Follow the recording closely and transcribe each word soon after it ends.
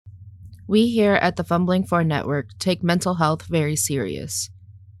We here at the Fumbling For Network take mental health very serious.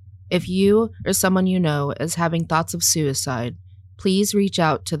 If you or someone you know is having thoughts of suicide, please reach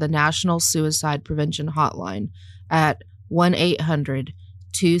out to the National Suicide Prevention Hotline at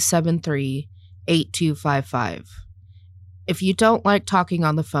 1-800-273-8255. If you don't like talking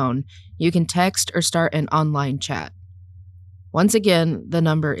on the phone, you can text or start an online chat. Once again, the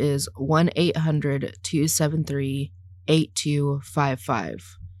number is 1-800-273-8255.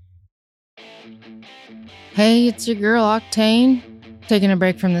 Hey, it's your girl Octane, taking a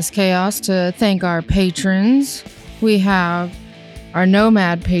break from this chaos to thank our patrons. We have our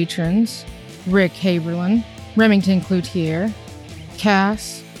Nomad patrons, Rick Haberlin, Remington Cloutier,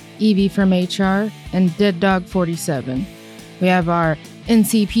 Cass, Evie from HR, and Dead Dog 47. We have our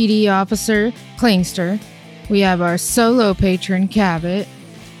NCPD officer, Klingster. We have our solo patron, Cabot,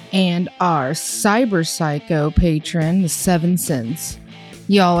 and our cyber psycho patron, the Seven Sins.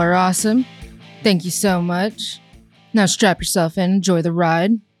 Y'all are awesome. Thank you so much. Now strap yourself in, enjoy the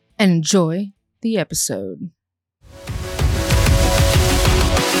ride, and enjoy the episode.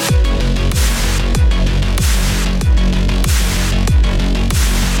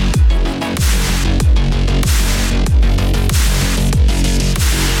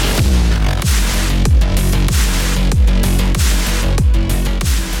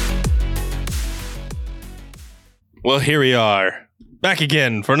 Well, here we are, back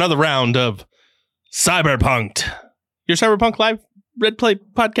again for another round of Cyberpunked. Your Cyberpunk Live Red Play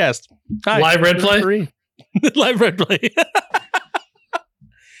podcast. Hi. Live Red Play? Live Red Play.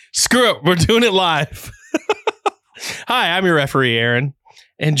 Screw it, we're doing it live. Hi, I'm your referee, Aaron.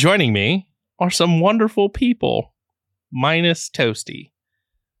 And joining me are some wonderful people, minus Toasty.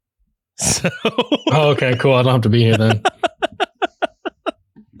 So Oh, okay, cool. I don't have to be here then.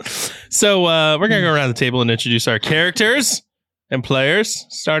 So we're going to go around the table and introduce our characters and players,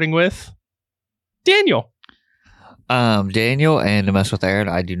 starting with Daniel. Daniel, and to mess with Aaron,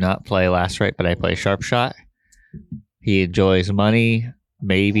 I do not play Lacerate, but I play Sharp Shot. He enjoys money,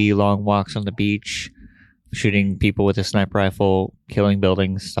 maybe long walks on the beach, shooting people with a sniper rifle, killing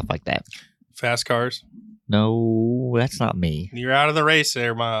buildings, stuff like that. Fast cars. No, that's not me. You're out of the race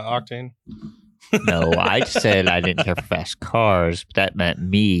there, my Octane. No, I just said I didn't care for fast cars, but that meant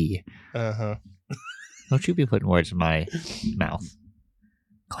me. Uh-huh. Don't you be putting words in my mouth.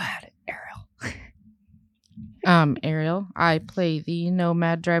 Go at it, Ariel. Ariel, I play the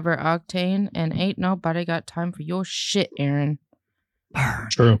Nomad driver Octane, and ain't nobody got time for your shit, Aaron.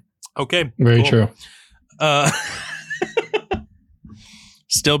 True. Okay. Very cool. true.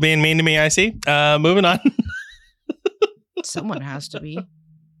 Still being mean to me, I see. Moving on. Someone has to be.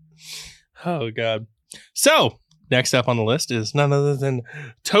 Oh, God. So, next up on the list is none other than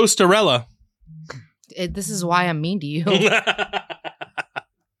Toastarella. This is why I'm mean to you.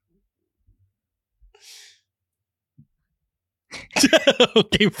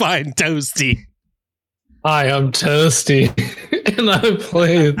 Okay, fine, Toasty. Hi, I'm Toasty, and I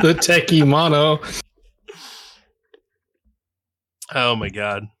play the techie mono. Oh, my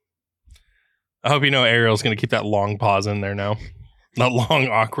God. I hope you know Ariel's going to keep that long pause in there now. Not long,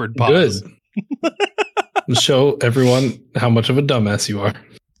 awkward pause. Good. Show everyone how much of a dumbass you are.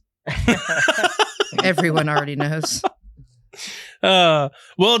 Everyone already knows.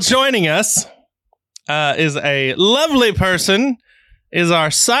 Well, joining us is a lovely person, is our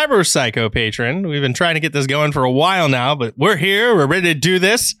Cyber Psycho patron. We've been trying to get this going for a while now, but we're here. We're ready to do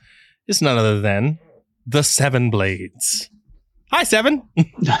this. It's none other than the Seven Blades. Hi, Seven.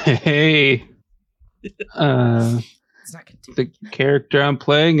 Hey. It's not The character I'm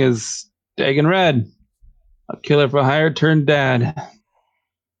playing is Dagon Red, a killer for hire turned dad.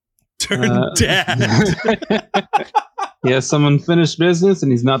 Turn dad. He has some unfinished business,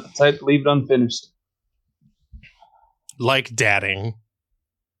 and he's not the type to leave it unfinished. Like dadding.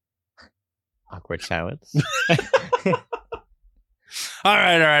 Awkward silence. All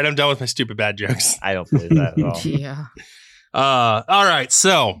right. I'm done with my stupid bad jokes. I don't believe that at all. Yeah. All right.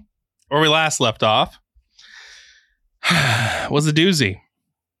 So, where we last left off was a doozy.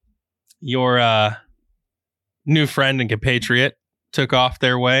 Your new friend and compatriot took off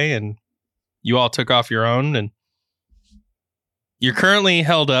their way, and you all took off your own, and you're currently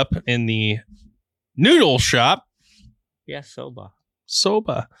held up in the noodle shop. Yeah, Soba.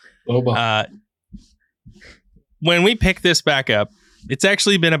 Boba. When we pick this back up, it's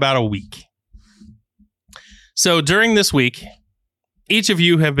actually been about a week. So during this week, each of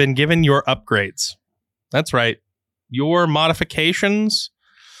you have been given your upgrades. That's right. Your modifications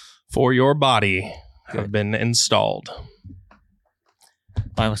for your body have been installed.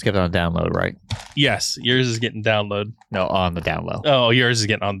 I almost kept it on download, right? Yes, yours is getting download. No, on the download. Oh, yours is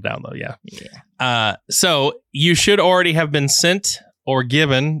getting on the download. Yeah. Yeah. So you should already have been sent or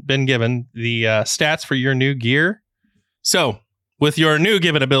been given the stats for your new gear. So with your new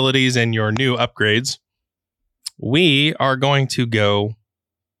given abilities and your new upgrades, we are going to go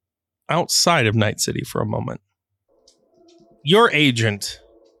outside of Night City for a moment. Your agent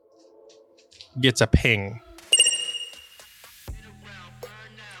gets a ping.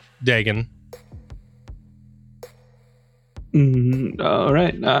 Dagon. All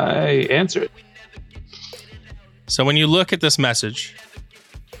right, I answer it. So when you look at this message,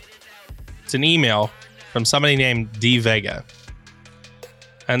 it's an email from somebody named D. Vega.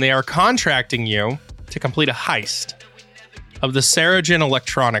 And they are contracting you to complete a heist of the Saragen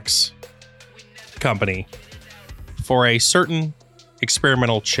Electronics company for a certain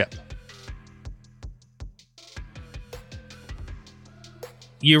experimental chip.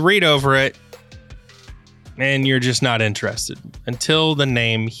 You read over it, and you're just not interested until the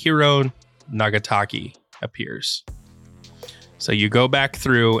name Hiro Nagataki appears. So you go back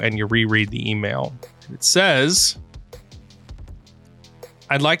through and you reread the email. It says,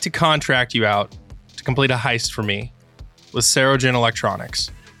 I'd like to contract you out to complete a heist for me with Saragen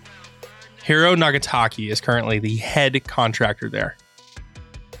Electronics. Hiro Nagataki is currently the head contractor there.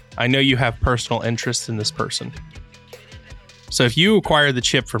 I know you have personal interest in this person. So if you acquire the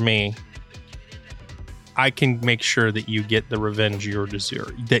chip for me, I can make sure that you get the revenge you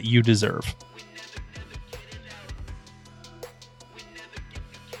deserve.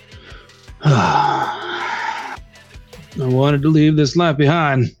 I wanted to leave this life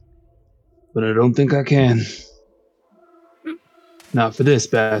behind, but I don't think I can. Not for this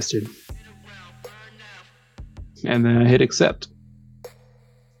bastard. And then I hit accept.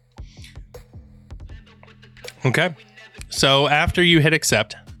 Okay. So after you hit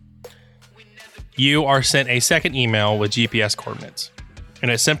accept, you are sent a second email with GPS coordinates.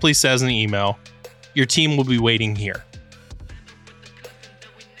 And it simply says in the email, your team will be waiting here.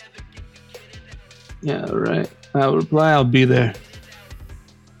 Yeah, right. I'll reply, I'll be there.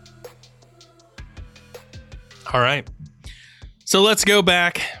 All right. So let's go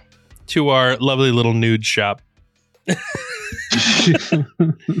back to our lovely little nude shop.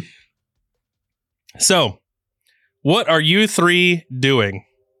 So, what are you three doing?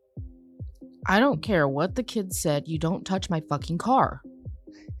 I don't care what the kid said. You don't touch my fucking car.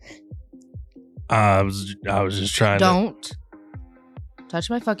 I was just trying Don't touch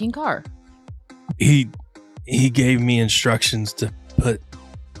my fucking car. He gave me instructions to put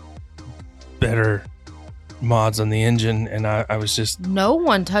better mods on the engine, and I was just... No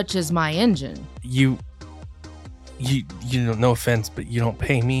one touches my engine. You know, no offense, but you don't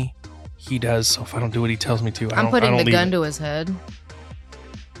pay me. He does, so if I don't do what he tells me to, I'm putting the gun to to his head.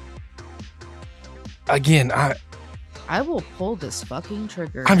 Again, I will pull this fucking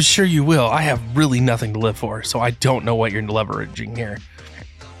trigger. I'm sure you will. I have really nothing to live for, so I don't know what you're leveraging here.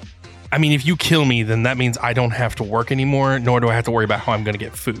 I mean, if you kill me, then that means I don't have to work anymore, nor do I have to worry about how I'm going to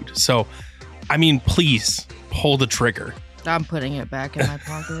get food. So, I mean, please, pull the trigger. I'm putting it back in my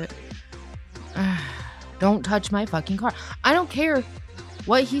pocket. Don't touch my fucking car. I don't care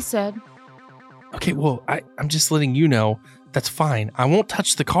what he said. Okay, well, I'm just letting you know that's fine. I won't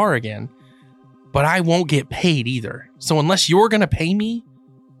touch the car again, but I won't get paid either. So unless you're going to pay me,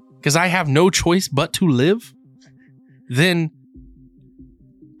 because I have no choice but to live, then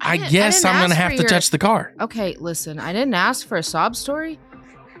I guess I'm going to have to touch the car. Okay, listen, I didn't ask for a sob story.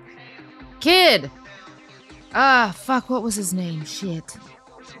 Kid. Fuck, what was his name? Shit.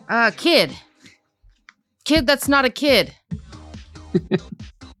 Kid. Kid that's not a kid.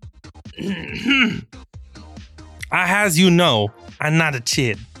 As you know, I'm not a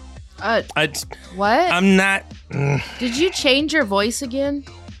kid. What? I'm not. Did you change your voice again?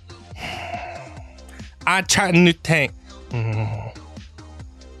 I try to tank.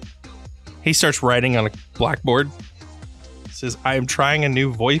 He starts writing on a blackboard. Says, I am trying a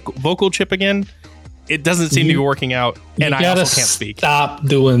new vocal chip again. It doesn't seem to be working out, and I also can't speak. Stop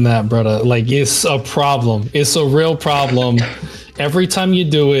doing that, brother. Like, it's a problem. It's a real problem. Every time you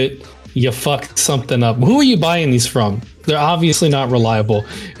do it, you fuck something up. Who are you buying these from? They're obviously not reliable.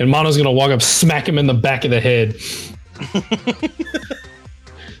 And Mono's gonna walk up, smack him in the back of the head.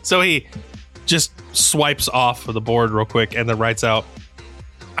 So he just swipes off of the board real quick and then writes out,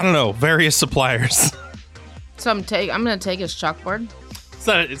 I don't know, various suppliers. So I'm gonna take his chalkboard.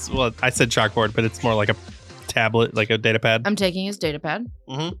 Well, I said chalkboard, but it's more like a tablet, like a data pad. I'm taking his data pad.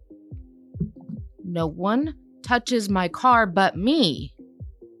 Mm-hmm. No one touches my car but me.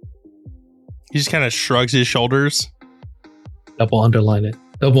 He just kind of shrugs his shoulders. Double underline it.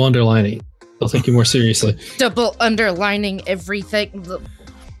 Double underline it. They'll take you more seriously. Double underlining everything. No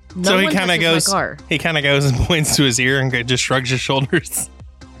So he one kind of touches goes. my car. He kind of goes and points to his ear and just shrugs his shoulders,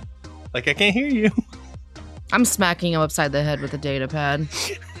 like I can't hear you. I'm smacking him upside the head with a data pad.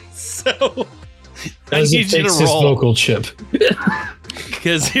 So I As he need you takes to his roll vocal chip.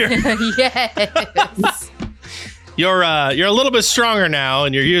 because you're Yes. you're a little bit stronger now,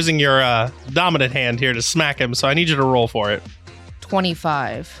 and you're using your dominant hand here to smack him. So I need you to roll for it.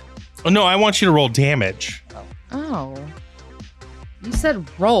 25. Oh no, I want you to roll damage. Oh. You said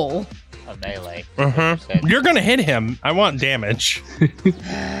roll. A melee. You're gonna hit him. I want damage. You're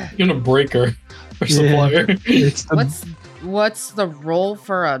gonna break her or supplier. It's the, What's the roll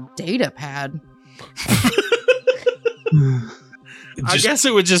for a data pad? I guess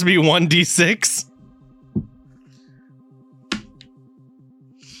it would just be 1d6.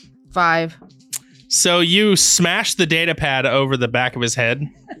 5. So you smash the data pad over the back of his head,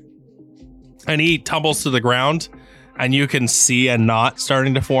 and he tumbles to the ground, and you can see a knot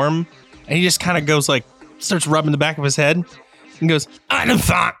starting to form. And he just kind of goes like, starts rubbing the back of his head, and goes, "I done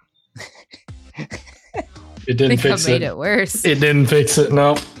thought." It I didn't think I fix made it. it worse. It didn't fix it.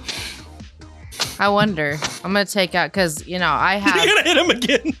 No. I wonder. I'm gonna take out because You're I gonna hit him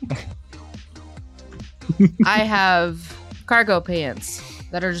again. have cargo pants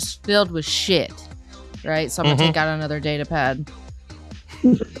that are just filled with shit. Right, so I'm gonna take out another data pad.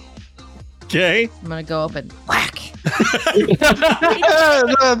 Okay. I'm gonna go up and whack.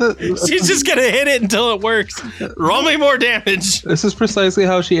 She's just gonna hit it until it works. Roll me more damage. This is precisely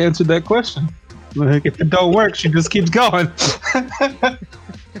how she answered that question. Like, if it don't work, she just keeps going.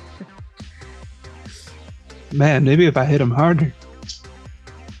 Man, maybe if I hit him harder.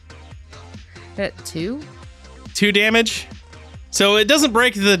 Hit 2. 2 damage. So it doesn't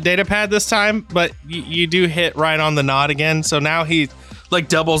break the data pad this time, but you do hit right on the knot again. So now he like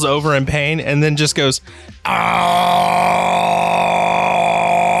doubles over in pain and then just goes,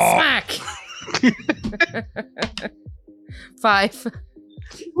 "Ah!" Smack. 5.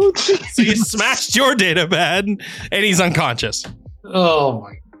 So you smashed your data pad and he's unconscious. Oh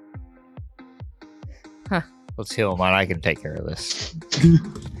my. Let's heal him out. I can take care of this.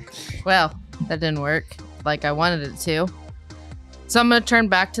 Well, that didn't work like I wanted it to. So I'm gonna turn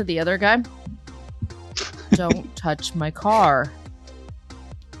back to the other guy. Don't touch my car.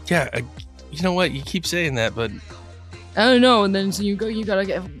 Yeah, you know what? You keep saying that, but Oh no! And then so you gotta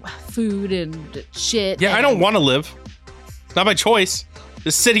get food and shit. yeah, I and- don't want to live. Not my choice.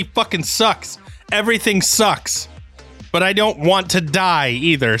 This city fucking sucks. Everything sucks. But I don't want to die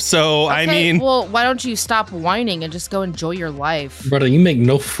either. So I Okay, mean, well, why don't you stop whining and just go enjoy your life? Brother, you make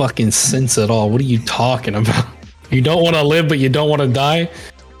no fucking sense at all. What are you talking about? You don't want to live, but you don't want to die?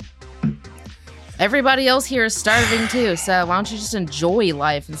 Everybody else here is starving too, so why don't you just enjoy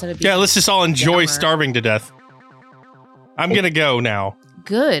life instead of being yeah, let's just all enjoy Yammer. starving to death. I'm gonna go now.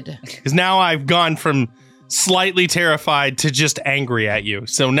 good? Because now I've gone from slightly terrified to just angry at you.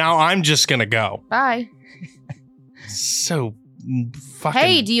 So now I'm just gonna go. Bye. So fucking.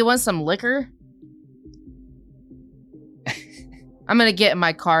 Hey, do you want some liquor? I'm gonna get in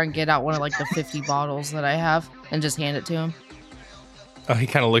my car and get out one of like the 50 bottles that I have and just hand it to him. Oh, he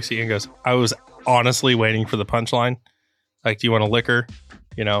kind of looks at you and goes, I was honestly waiting for the punchline. Like, do you want a liquor?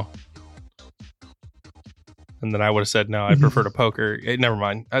 You know? And then I would have said, no, I prefer to poker. Never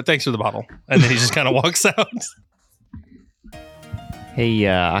mind. Thanks for the bottle. And then he just kind of walks out. Hey,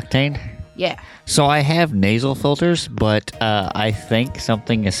 Octane. Yeah. So I have nasal filters, but I think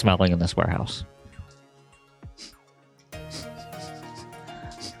something is smelling in this warehouse.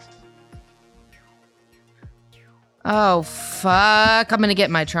 Oh, fuck. I'm gonna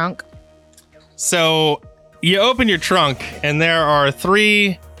get my trunk. So you open your trunk, and there are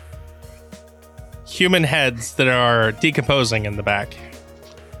 3 human heads that are decomposing in the back.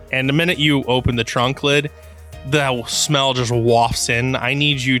 And the minute you open the trunk lid, the smell just wafts in. I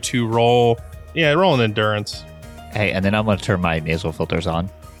need you to roll an endurance. Hey, and then I'm going to turn my nasal filters on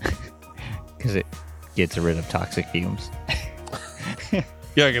because it gets rid of toxic fumes.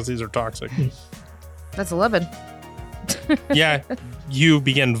 Yeah, because these are toxic. That's 11. Yeah, you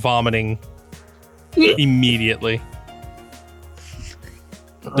begin vomiting immediately.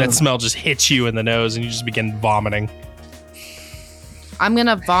 That smell just hits you in the nose and you just begin vomiting. I'm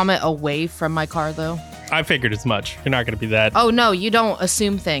gonna vomit away from my car though. I figured as much. You're not going to be that. Oh no, you don't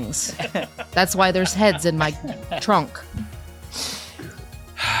assume things. That's why there's heads in my trunk.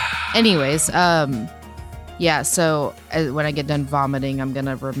 Anyways, yeah, so when I get done vomiting, I'm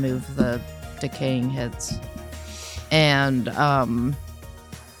gonna remove the decaying heads and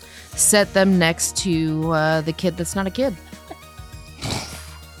set them next to the kid that's not a kid.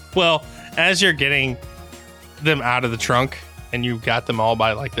 Well, as you're getting them out of the trunk and you've got them all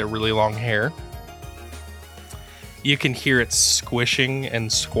by like their really long hair, you can hear it squishing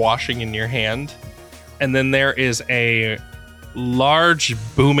and squashing in your hand. And then there is a large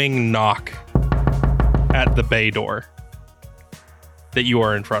booming knock at the bay door that you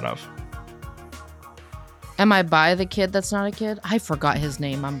are in front of. Am I by the kid that's not a kid? I forgot his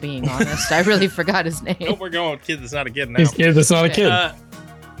name, I'm being honest. I really forgot his name. Oh, we're going with kid that's not a kid now. His kid that's not a kid.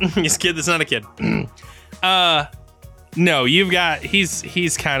 His kid that's not a kid. No, you've got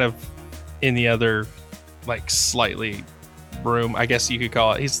he's kind of in the other like slightly room, I guess you could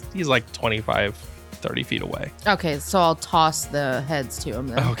call it. He's like 25, 30 feet away. Okay, so I'll toss the heads to him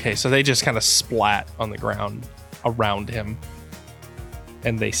then. Okay, so they just kind of splat on the ground around him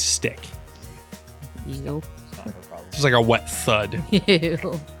and they stick. Ew. It's like a wet thud.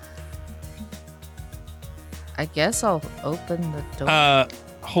 Ew. I guess I'll open the door.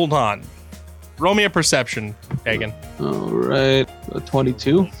 Hold on. Roll me a perception, Egan. All right,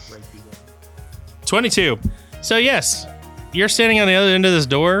 22. 22. So yes, you're standing on the other end of this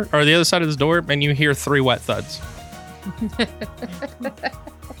door, or the other side of this door, and you hear 3 wet thuds.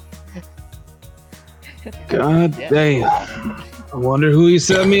 God damn. I wonder who you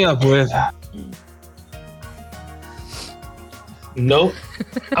set me up with. Note.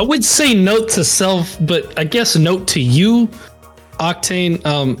 I would say note to self, but I guess note to you, Octane.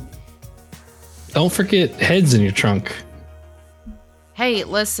 Don't forget heads in your trunk. Hey,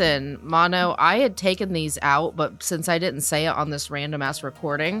 listen, Mono, I had taken these out, but since I didn't say it on this random ass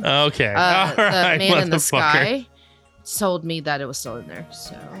recording, Okay. All the right, man in the motherfucker. sky told me that it was still in there.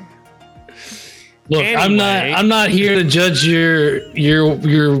 So Look, Anyway. I'm not here to judge your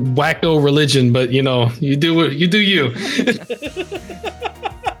wacko religion, but you know, you do you.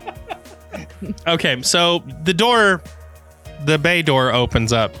 Okay, so the bay door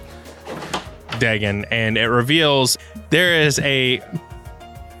opens up, Dagon, and it reveals there is a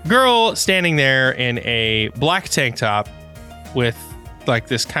girl standing there in a black tank top with like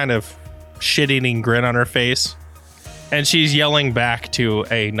this kind of shit-eating grin on her face, and she's yelling back to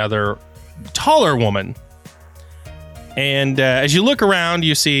another taller woman. And as you look around,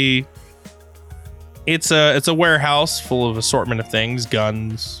 you see it's a warehouse full of assortment of things,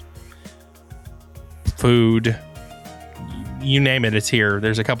 guns, food, you name it, it's here.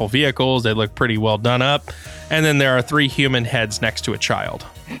 There's a couple vehicles. They look pretty well done up. And then there are 3 human heads next to a child.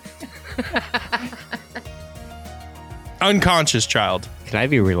 Unconscious child. Can I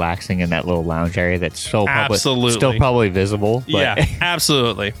be relaxing in that little lounge area that's still Absolutely. still probably visible? But Yeah,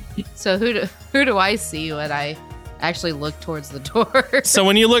 absolutely. So who do I see when I actually look towards the door? So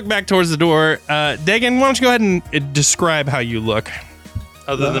when you look back towards the door, Dagon, why don't you go ahead and describe how you look,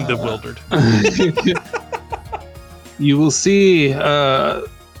 other than bewildered. You will see a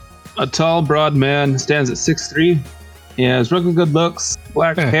tall, broad man, stands at 6'3". He has rugged good looks,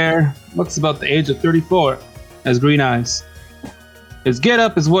 black hair, looks about the age of 34, has green eyes. His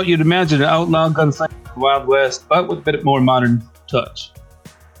get-up is what you'd imagine an outlaw gunslinger in the Wild West, but with a bit more modern touch.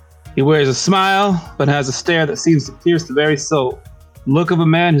 He wears a smile, but has a stare that seems to pierce the very soul. The look of a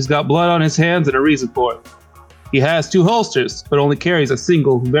man who's got blood on his hands and a reason for it. He has 2 holsters, but only carries a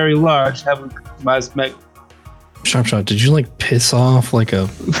single, very large, heavily customized mag. Sharpshot, did you like piss off like a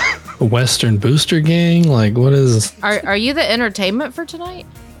Western booster gang? Like, what is? Are you the entertainment for tonight?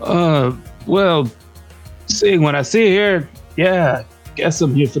 Well, seeing what I see here, yeah, guess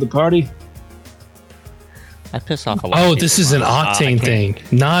I'm here for the party. I piss off a lot. Oh, of this people. is an Octane thing,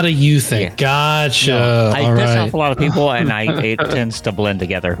 not a you thing. Yeah. Gotcha. No, I All piss right. off a lot of people, and it tends to blend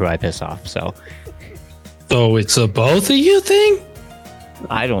together who I piss off. So So it's a both of you thing?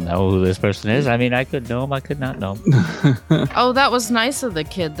 I don't know who this person is. I mean, I could know him, I could not know him. Oh, that was nice of the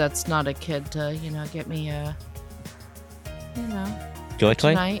kid that's not a kid to, get me Joy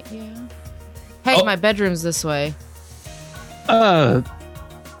toy? tonight. Yeah. Hey, Oh. my bedroom's this way. Well,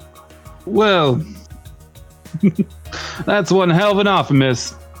 that's one hell of an offer,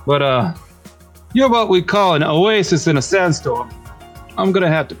 miss. But, you're what we call an oasis in a sandstorm. I'm gonna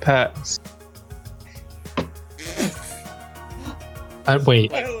have to pass.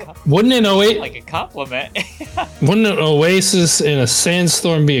 Wait, wouldn't an Like a compliment. wouldn't an oasis in a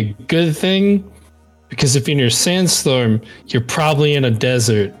sandstorm be a good thing? Because if you're in a sandstorm, you're probably in a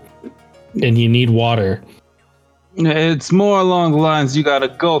desert and you need water. It's more along the lines you gotta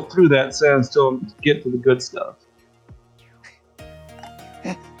go through that sandstorm to get to the good stuff.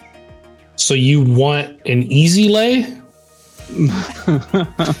 So you want an easy lay?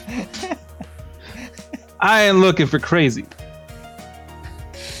 I ain't looking for crazy.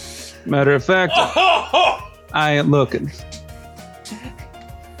 Matter of fact, I ain't looking.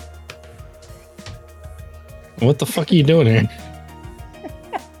 What the fuck are you doing here?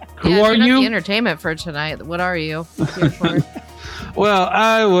 Who Yeah, are you're not you? the entertainment for tonight. What are you here for? Well,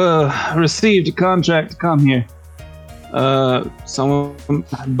 I received a contract to come here. Someone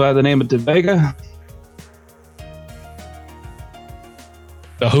by the name of DeVega.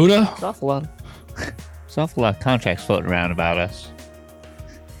 The Huda? There's an awful lot of contracts floating around about us.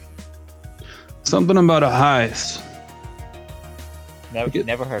 Something about a heist.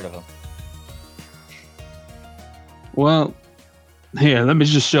 Never heard of them. Well, here, let me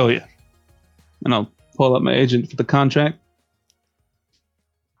just show you. And I'll pull up my agent for the contract.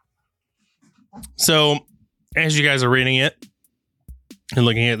 So, as you guys are reading it and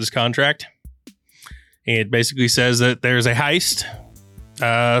looking at this contract, it basically says that there's a heist.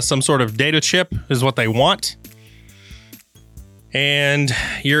 Some sort of data chip is what they want. And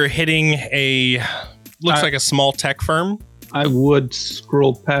you're hitting looks like a small tech firm. I would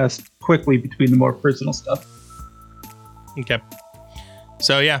scroll past quickly between the more personal stuff. Okay.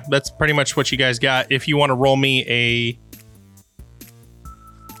 So, yeah, that's pretty much what you guys got. If you want to roll me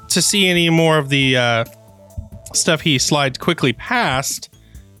to see any more of the stuff he slides quickly past,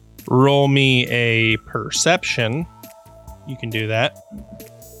 roll me a perception. You can do that.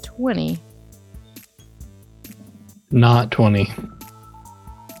 20. Not 20.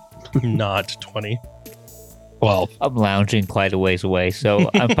 Not 20. 12. I'm lounging quite a ways away, so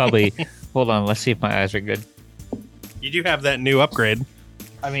I'm probably... Hold on, let's see if my eyes are good. You do have that new upgrade.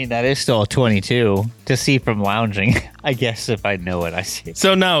 I mean, that is still a 22 to see from lounging. I guess if I know it, I see it.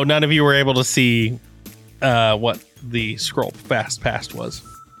 So no, none of you were able to see what the scroll fast past was.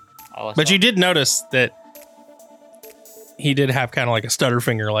 But you did notice that he did have kind of like a stutter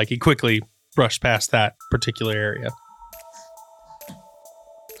finger, like he quickly brushed past that particular area.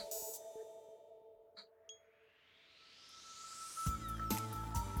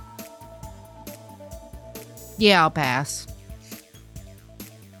 Yeah, I'll pass.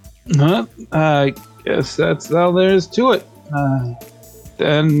 Huh? I guess that's all there is to it.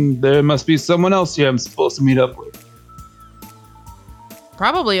 Then there must be someone else here I'm supposed to meet up with.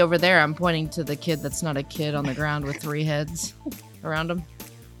 Probably over there. I'm pointing to the kid that's not a kid on the ground with 3 heads around him.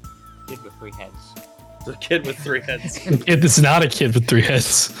 Kid with 3 heads. The kid with 3 heads. It's not a kid with 3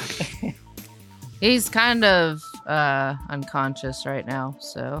 heads. He's kind of unconscious right now,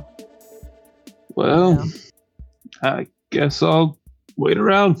 so. Well, Yeah. I guess I'll wait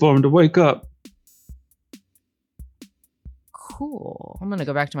around for him to wake up. Cool. I'm gonna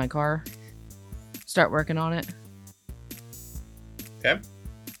go back to my car. Start working on it. Okay.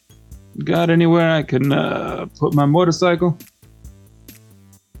 Got anywhere I can put my motorcycle?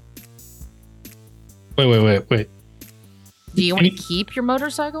 Wait. Do you want to keep your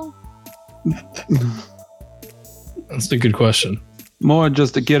motorcycle? That's a good question. More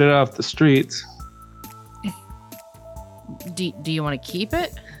just to get it off the streets. Do you want to keep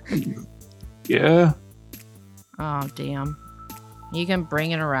it? Yeah. Oh, damn. You can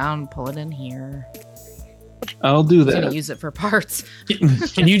bring it around, pull it in here. I'll do I'm gonna that. use it for parts.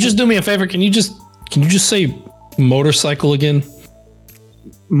 Can you just do me a favor? Can you just say motorcycle again?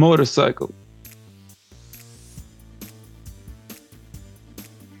 Motorcycle.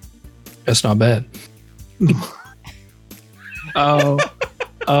 That's not bad. Oh.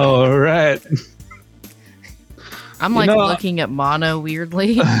 All right. I'm You like know, looking at Mono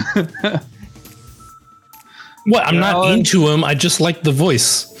weirdly. What? I'm You not know, into him. I just like the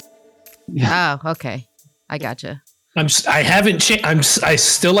voice. Oh, okay. I gotcha. I haven't changed. I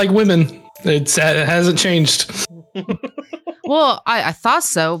still like women. It hasn't changed. Well, I thought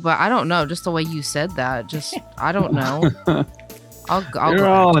so, but I don't know. Just the way you said that, just I don't know. I'll You're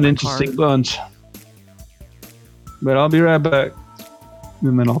go all back an to my interesting car. bunch. But I'll be right back.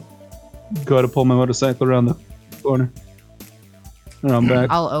 And then I'll go to pull my motorcycle around the corner. And I'm back.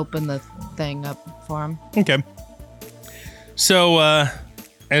 I'll open the thing up for him. Okay. So,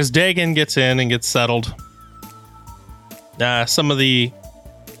 as Dagan gets in and gets settled, some of the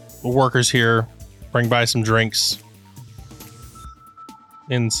workers here bring by some drinks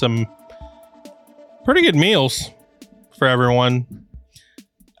and some pretty good meals for everyone.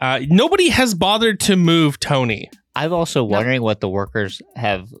 Nobody has bothered to move Tony. I'm also wondering what the workers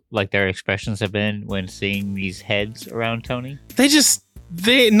have, like, their expressions have been when seeing these heads around Tony.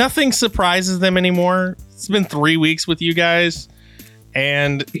 Nothing surprises them anymore. It's been 3 weeks with you guys,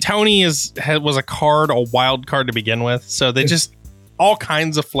 and Tony was a wild card to begin with. So they just all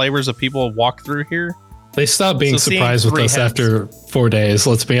kinds of flavors of people walk through here. They stopped being So seeing surprised with 3 us heads. after 4 days.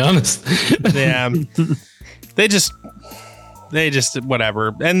 Let's be honest. Yeah, they just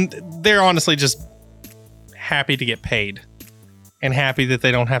whatever, and they're honestly just happy to get paid. and happy that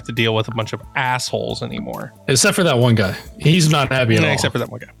they don't have to deal with a bunch of assholes anymore. Except for that one guy. He's not happy at all. Except for that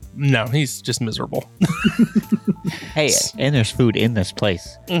one guy. No, he's just miserable. Hey, and there's food in this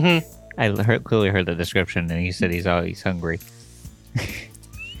place. Mm-hmm. I clearly heard the description, and he said he's always hungry.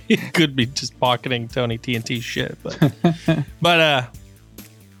 He could be just pocketing Tony TNT shit, but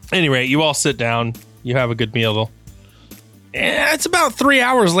anyway, you all sit down, you have a good meal. And it's about 3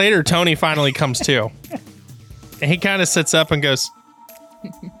 hours later, Tony finally comes to. And he kind of sits up and goes,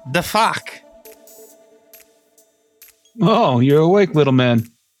 "The fuck?" Oh, you're awake, little man.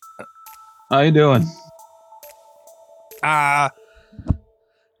 How you doing? Not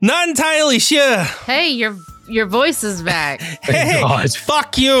entirely sure. Hey, your voice is back. Hey, God.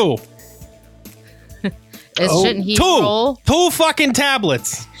 fuck you. Shouldn't he roll? Two fucking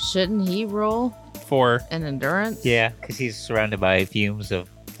tablets. Shouldn't he roll For an endurance? Yeah, because he's surrounded by fumes of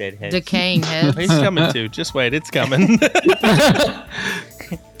dead heads. Decaying heads. he's coming too. Just wait, it's coming.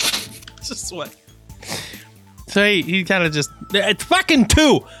 Just wait. So he kind of just, it's fucking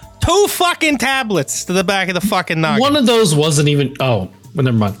two fucking tablets to the back of the fucking noggin. One of those wasn't even. Oh, well,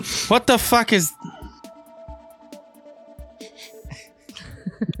 never mind. What the fuck is?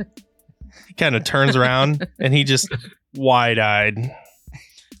 He kind of turns around and he just wide-eyed,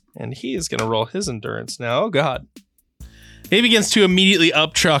 and he is gonna roll his endurance now. Oh god! He begins to immediately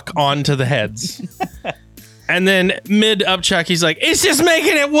upchuck onto the heads, and then mid upchuck, he's like, "It's just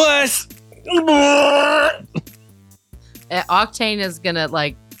making it worse." Octane is gonna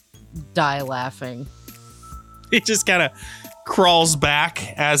like die laughing. He just kind of crawls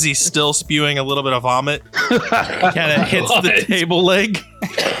back as he's still spewing a little bit of vomit. Kind of hits the table leg.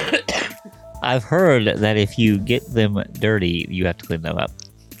 I've heard that if you get them dirty, you have to clean them up.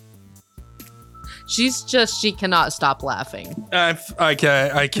 She cannot stop laughing. I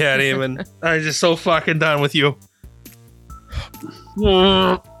can't even. I'm just so fucking done with you.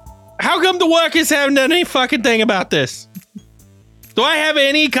 How come the workers haven't done any fucking thing about this? Do I have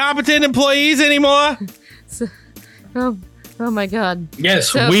any competent employees anymore? Oh my god. Yes,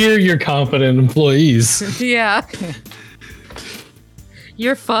 So- we're your competent employees. Yeah.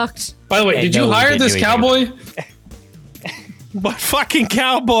 You're fucked. By the way, Hey, did no, you we hire didn't this do anything. cowboy? What fucking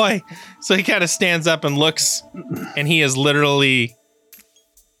cowboy? So he kind of stands up and looks, and he is literally,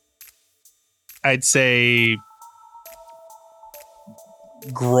 I'd say,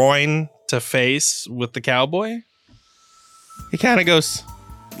 groin to face with the cowboy. He kind of goes,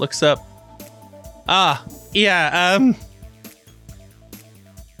 looks up. Yeah,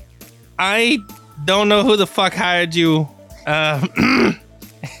 I don't know who the fuck hired you.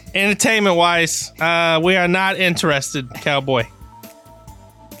 Entertainment wise, we are not interested, cowboy.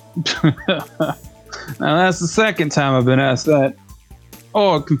 Now that's the second time I've been asked that.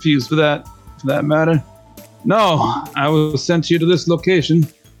 Or confused for that matter. No, I was sent you to this location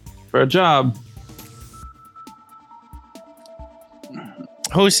for a job.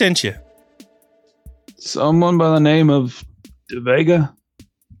 Who sent you? Someone by the name of De Vega.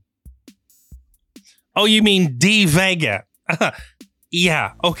 Oh, you mean D Vega?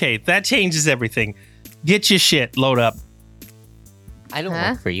 Yeah, okay, that changes everything. Get your shit, load up. I don't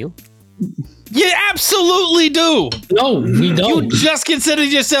Huh? work for you. You absolutely do. No, we You don't. just considered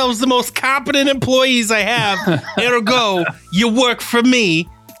yourselves the most competent employees I have. Ergo, you work for me.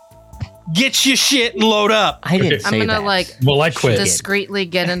 Get your shit and load up. I didn't I'm say gonna that. like Well, I quit. discreetly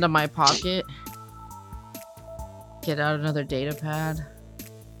get into my pocket. Get out another data pad.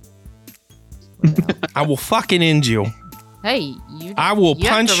 I will fucking end you. Hey, you. I will you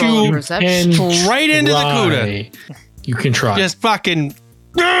have to punch roll a you perception. straight into the cuda. You can try. Just fucking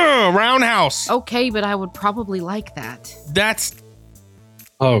roundhouse. Okay, but I would probably like that. That's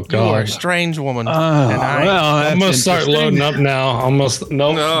Oh you are a god. strange woman. Oh, and I, well, I'm gonna that's start interesting. loading up now. Almost.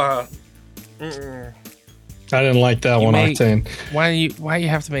 Nope. I didn't like that one, may- Octane. why you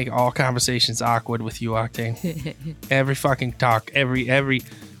have to make all conversations awkward with you, Octane? Every fucking talk, every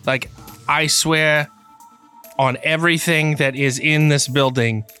like, I swear on everything that is in this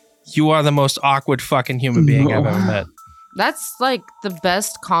building, you are the most awkward fucking human being I've ever met. That's like the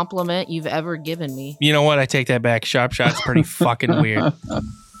best compliment you've ever given me. You know what? I take that back. Sharp Shot's pretty fucking weird.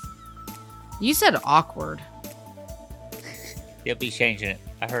 You said awkward. He'll be changing it.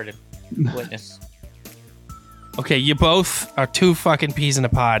 I heard it. Witness. Okay, you both are two fucking peas in a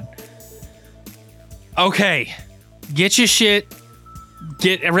pod. Okay, get your shit,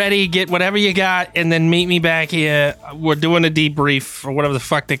 get ready, get whatever you got, and then meet me back here. We're doing a debrief or whatever the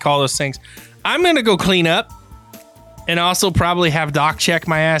fuck they call those things. I'm gonna go clean up and also probably have Doc check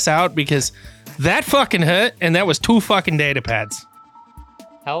my ass out because that fucking hurt and that was two fucking data pads.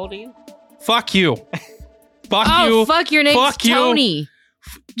 How old are you? Fuck you. Fuck Oh, you. fuck, your name's Fuck you. Tony.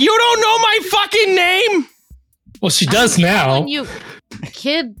 You don't know my fucking name? Well, she does now. When you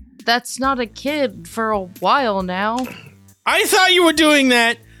kid, that's not a kid for a while now. I thought you were doing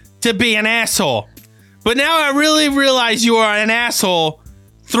that to be an asshole. But now I really realize you are an asshole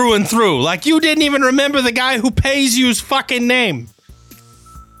through and through. Like, you didn't even remember the guy who pays you's fucking name.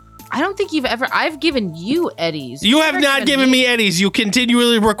 I don't think you've ever. I've given you Eddie's. You have not given me Eddie's. You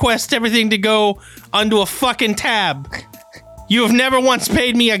continually request everything to go onto a fucking tab. You have never once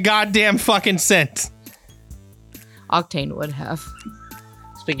paid me a goddamn fucking cent. Octane would have.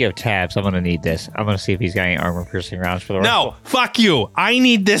 Speaking of tabs, I'm gonna need this. I'm gonna see if he's got any armor-piercing rounds for the rifle. No, fuck you. I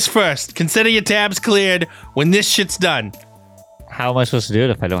need this first. Consider your tabs cleared when this shit's done. How am I supposed to do it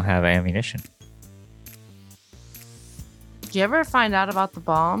if I don't have ammunition? Did you ever find out about the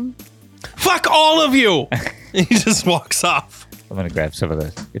bomb? Fuck all of you. He just walks off. I'm gonna grab some of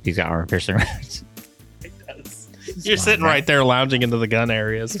the if he's got armor-piercing rounds. You're sitting right there lounging into the gun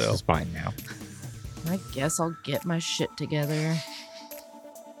area, This so. is fine now. I guess I'll get my shit together.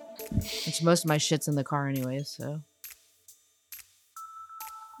 Which most of my shit's in the car anyway, so.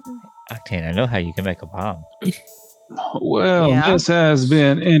 Octane, I know how you can make a bomb. Well, Yeah. this has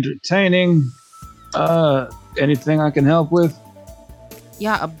been entertaining. Anything I can help with?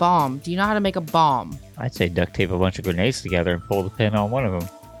 Yeah, a bomb. Do you know how to make a bomb? I'd say duct tape a bunch of grenades together and pull the pin on one of them.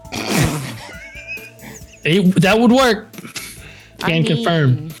 That would work. I Can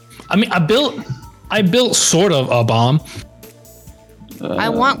confirm. mean, I mean, I built sort of a bomb. I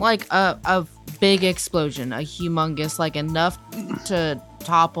want like a big explosion, a humongous, like enough to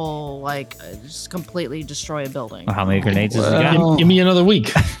topple, like just completely destroy a building. How many grenades has he Well- got? Oh. Give me another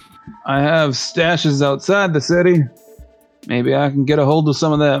week. I have stashes outside the city. Maybe I can get a hold of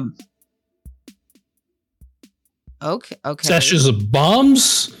some of them. Okay. Stashes of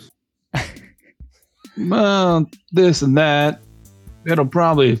bombs. Well, this and that. It'll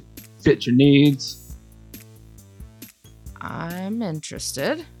probably fit your needs. I'm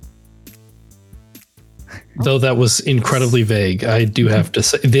interested. Though that was incredibly vague. I do have to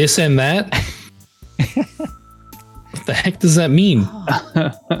say this and that. What the heck does that mean?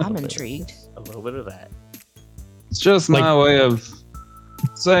 Oh, I'm intrigued. A little bit of that. It's just my way of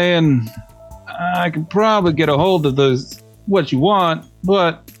saying I can probably get a hold of those what you want,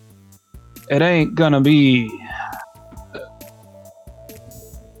 but it ain't gonna be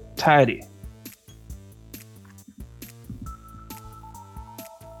tidy.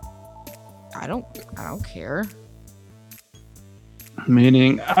 I don't care.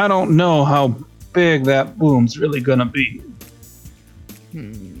 Meaning, I don't know how big that boom's really gonna be.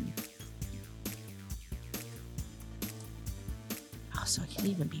 Oh, so it can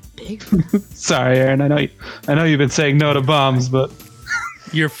even be big. Sorry, Aaron. I know you've been saying no to bombs, but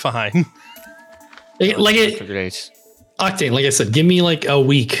You're fine. For grenades. Octane, like I said, give me like a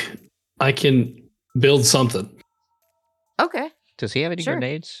week. I can build something. Okay. Does he have any Sure.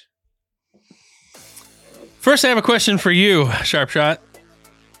 grenades? First, I have a question for you, Sharpshot.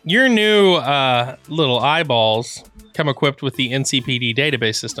 Your new little eyeballs come equipped with the NCPD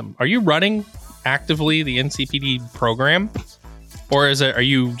database system. Are you running actively the NCPD program? Or are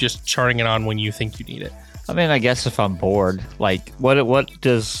you just turning it on when you think you need it? I mean, I guess if I'm bored, like, what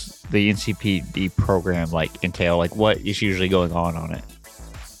does the NCPD program like entail? Like, what is usually going on it?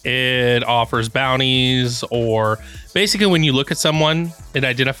 It offers bounties, or basically when you look at someone, it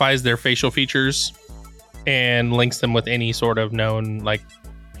identifies their facial features and links them with any sort of known like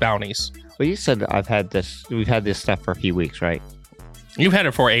bounties. Well, you said we've had this stuff for a few weeks, right? You've had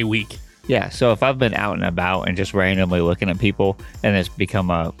it for a week. Yeah, so if I've been out and about and just randomly looking at people and it's become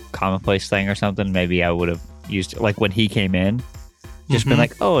a commonplace thing or something, maybe I would have used it. Like when he came in, just been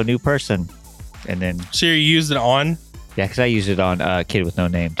like, oh, a new person. And then, So you used it on? yeah, because I used it on Kid with No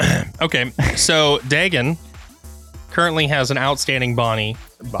Name. Okay. So Dagon currently has an outstanding Bonnie.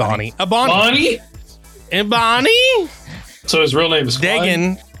 A Bonnie. Bonnie? And Bonnie? So his real name is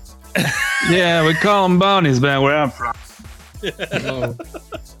Dagon. yeah, we call them bounties back where I'm from. Oh.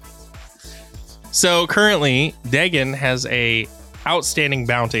 So currently, Dagon has a outstanding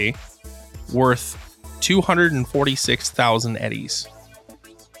bounty worth 246,000 eddies.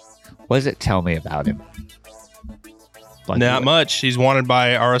 What does it tell me about him? Like, Not what- much. He's wanted by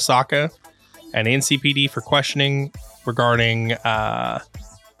Arasaka and NCPD for questioning regarding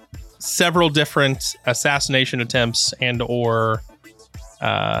several different assassination attempts and or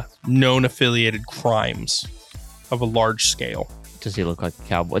known affiliated crimes of a large scale. Does he look like a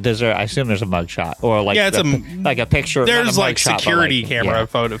cowboy? I assume there's a mugshot or like Yeah, it's like a picture. There's not a like mugshot, but security like- camera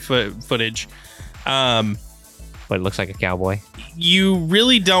yeah, footage. but it looks like a cowboy. You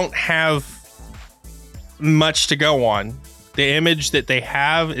really don't have much to go on. The image that they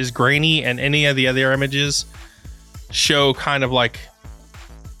have is grainy, and any of the other images show kind of like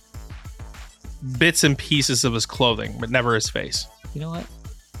bits and pieces of his clothing, but never his face. You know what?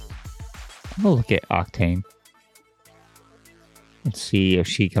 I'm gonna look at Octane and see if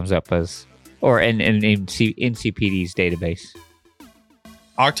she comes up as, or in NCPD's database.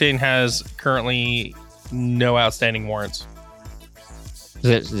 Octane has currently no outstanding warrants.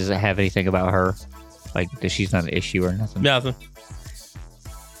 Does it have anything about her? Like that she's not an issue or nothing? Nothing.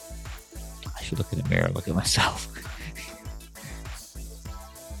 I should look in the mirror and look at myself.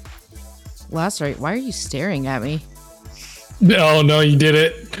 Lacerate, why are you staring at me? Oh no, you did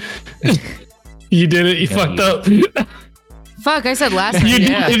it. You did it. You fucked up. Fuck, I said lacerate. You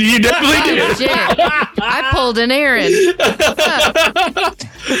did. You definitely did. Shit. I pulled an Aaron.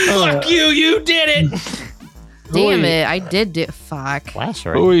 Fuck you, you did it. Damn it, I did do. Fuck.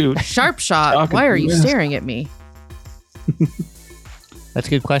 Lacerate. Who are you? Sharp shot. Talking Why are to you me. staring at me? That's a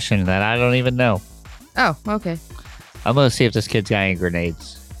good question that I don't even know. Oh, okay. I'm gonna see if this kid's got any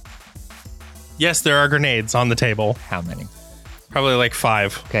grenades. Yes, there are grenades on the table. How many? Probably like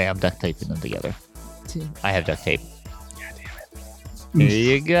 5. Okay, I'm duct taping them together. 2. I have duct tape. Here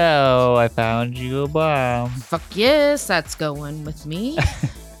you go. I found you a bomb. Fuck yes, that's going with me.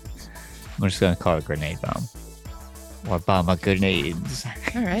 I'm just gonna call it a grenade bomb. Or bomb of grenades.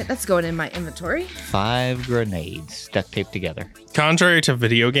 All right, that's going in my inventory. 5 grenades duct taped together. Contrary to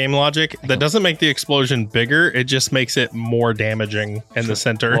video game logic, that doesn't make the explosion bigger. It just makes it more damaging in the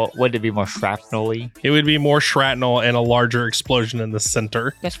center. Well, would it be more shrapnel-y? It would be more shrapnel and a larger explosion in the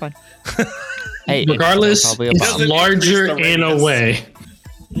center. That's fine. Hey, Regardless, probably a it's bomb. larger Increase the in a radius. way.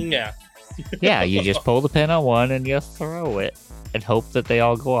 Yeah. Yeah, you just pull the pin on one and you throw it and hope that they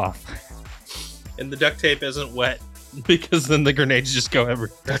all go off. And the duct tape isn't wet because then the grenades just go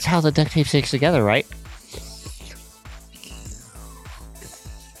everywhere. That's how the duct tape sticks together, right?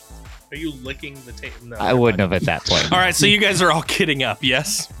 Are you licking the tape? No. I wouldn't have at that point. All right, so you guys are all kidding up,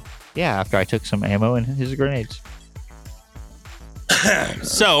 yes? Yeah, after I took some ammo and his grenades.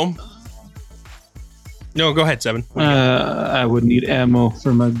 So, no, go ahead, Seven. I would need ammo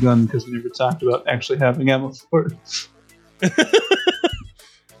for my gun because we never talked about actually having ammo for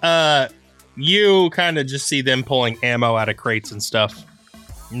it. You kind of just see them pulling ammo out of crates and stuff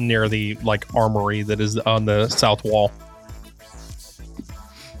near the like armory that is on the south wall.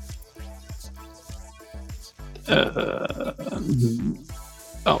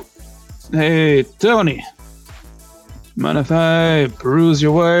 Oh, hey Tony, mind if I peruse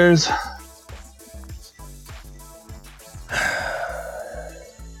your wares?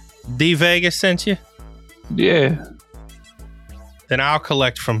 D Vegas sent you? Yeah. Then I'll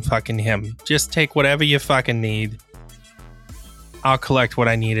collect from fucking him. Just take whatever you fucking need. I'll collect what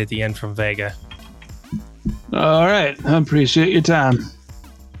I need at the end from Vega. All right, I appreciate your time.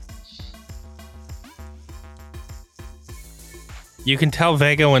 You can tell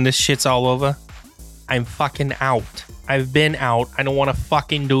Vega when this shit's all over. I'm fucking out. I've been out. I don't want to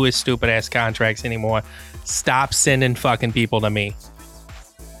fucking do his stupid ass contracts anymore. Stop sending fucking people to me.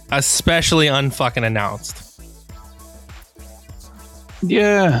 Especially unfucking announced.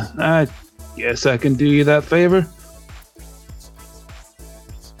 Yeah, I guess I can do you that favor.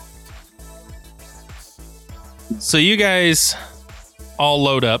 So you guys all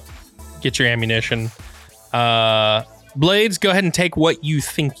load up, get your ammunition. Blades, go ahead and take what you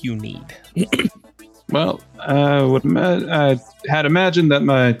think you need. Well, I had imagined that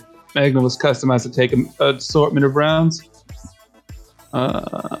my Magnum was customized to take an assortment of rounds.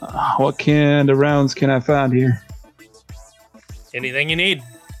 What kind of rounds can I find here? Anything you need.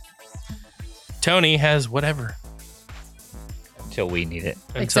 Tony has whatever. Until we need it.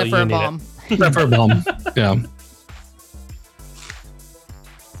 Except Until for you a need it. bomb. Except for a bomb. Yeah.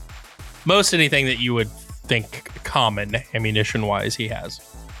 Most anything that you would think common ammunition wise he has.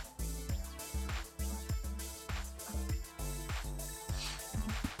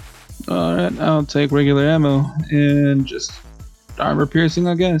 All right, I'll take regular ammo and just armor piercing,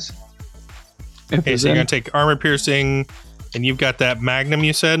 I guess. If Okay, there's so you're any. gonna take armor piercing, and you've got that Magnum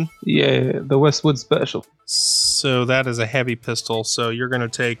you said? Yeah, the Westwood Special. So that is a heavy pistol, so you're gonna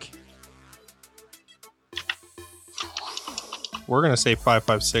take, we're gonna say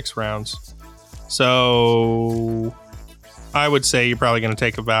 5.56 rounds. So I would say you're probably gonna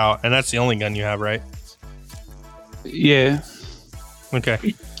take about, and that's the only gun you have, right? Yeah.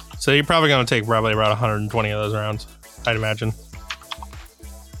 Okay. So you're probably going to take probably about 120 of those rounds, I'd imagine.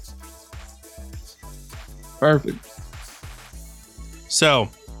 Perfect. So,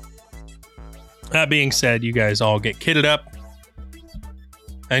 that being said, you guys all get kitted up.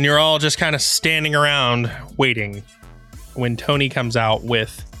 And you're all just kind of standing around waiting when Tony comes out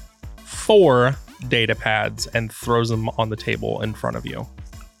with 4 data pads and throws them on the table in front of you.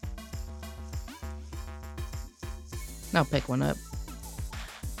 I'll pick one up.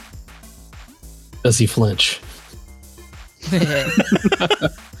 Does he flinch? I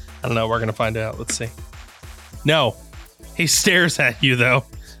don't know. We're going to find out. Let's see. No. He stares at you, though.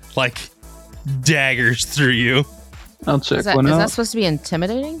 Like daggers through you. I'll check Is that, one is out. that supposed to be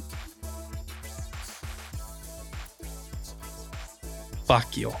intimidating?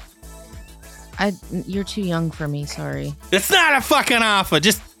 Fuck you. You're too young for me, sorry. It's not a fucking offer.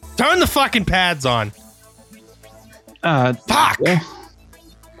 Just turn the fucking pads on. Fuck. Yeah.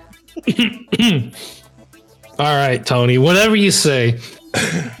 All right, Tony. Whatever you say.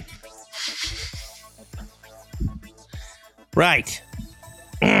 Right.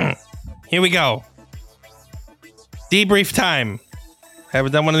 Here we go. Debrief time.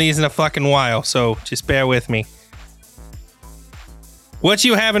 Haven't done one of these in a fucking while, so just bear with me. What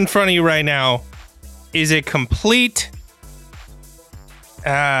you have in front of you right now is a complete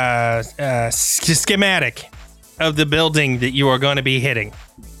schematic of the building that you are going to be hitting.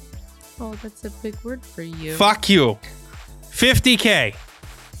 Oh, that's a big word for you. Fuck you. 50K.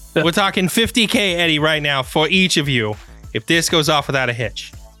 We're talking 50K, Eddie, right now for each of you if this goes off without a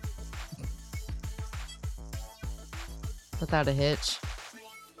hitch. Without a hitch.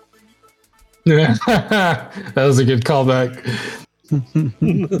 That was a good callback.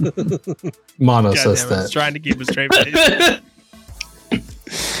 Mono says I was that. trying to keep a straight face.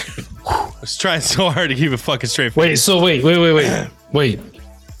 I was trying so hard to keep a fucking straight face. Wait.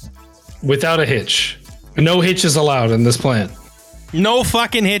 Without a hitch. No hitches allowed in this plan. No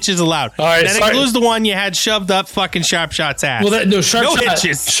fucking hitches allowed. All right, that sorry. includes the one you had shoved up fucking Sharp Shot's ass. Well, Sharp Shot,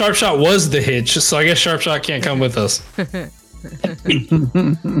 hitches. Sharp Shot was the hitch, so I guess Sharp Shot can't come with us.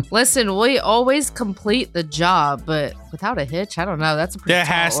 Listen, we always complete the job, but without a hitch, I don't know. That's a pretty There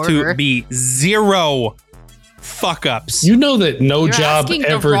tall has order. to be 0 fuck ups. You know that no You're job asking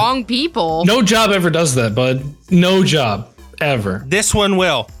ever. the wrong people. No job ever does that, bud. No job ever. This one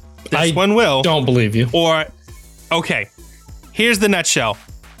will. This one will. Don't believe you. Or, okay, here's the nutshell.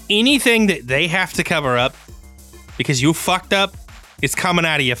 Anything that they have to cover up because you fucked up is coming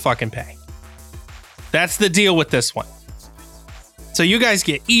out of your fucking pay. That's the deal with this one. So you guys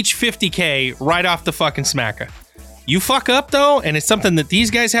get each 50K right off the fucking smacker. You fuck up, though, and it's something that these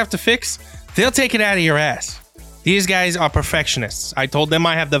guys have to fix, they'll take it out of your ass. These guys are perfectionists. I told them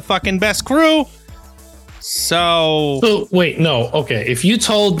I have the fucking best crew. So wait, no. Okay, if you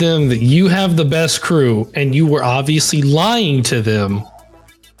told them that you have the best crew and you were obviously lying to them,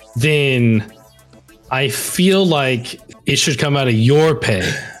 then I feel like it should come out of your pay.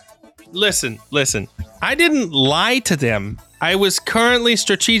 Listen. I didn't lie to them. I was currently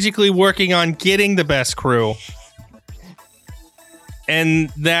strategically working on getting the best crew. And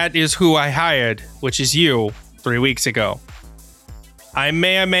that is who I hired, which is you, 3 weeks ago. I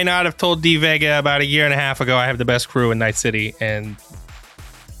may or may not have told D Vega about a year and a half ago I have the best crew in Night City, and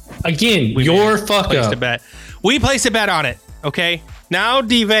Again, your fuck placed a up. bet. We placed a bet on it, okay? Now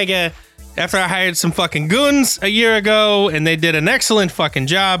D Vega, after I hired some fucking goons a year ago, and they did an excellent fucking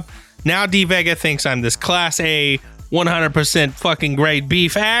job, now D Vega thinks I'm this class A 100% fucking grade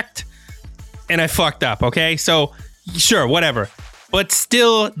beef act, and I fucked up, okay? So, sure, whatever. But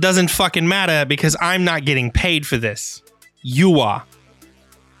still doesn't fucking matter because I'm not getting paid for this. You are.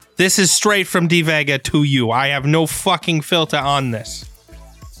 This is straight from D Vega to you. I have no fucking filter on this.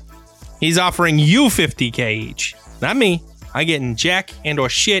 He's offering you 50K each. Not me. I getting jack and or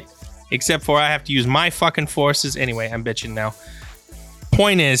shit, except for I have to use my fucking forces. Anyway, I'm bitching now.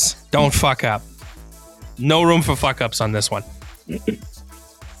 Point is, don't fuck up. No room for fuck ups on this one.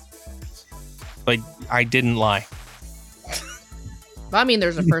 But I didn't lie. I mean,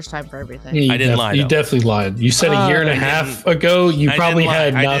 there's a first time for everything. Yeah, I didn't lie, You though. definitely lied. You said a year and a I half ago, you I probably didn't lie.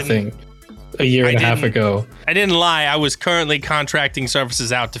 had I nothing a year and a half ago. I didn't lie. I was currently contracting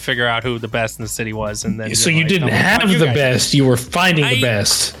services out to figure out who the best in the city was, and then So you didn't I'm like, have "Fuck you the guys." best. You were finding the I-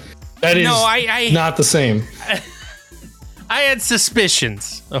 best. That is not the same. I had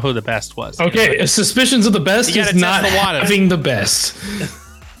suspicions of who the best was. Okay, suspicions of the best You is gotta not test the water. having the best.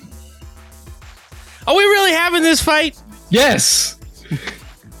 Are we really having this fight? Yes.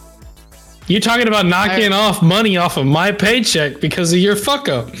 You're talking about knocking off money off of my paycheck because of your fuck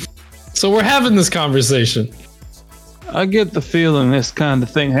up. So we're having this conversation. I get the feeling this kind of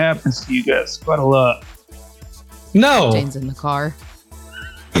thing happens to you guys quite a lot. No. Jane's in the car.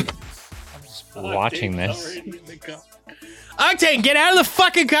 Watching this. Octane, get out of the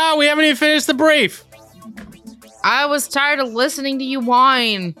fucking car. We haven't even finished the brief. I was tired of listening to you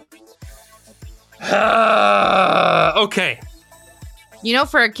whine. Okay. You know,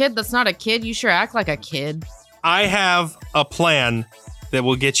 for a kid that's not a kid, you sure act like a kid. I have a plan that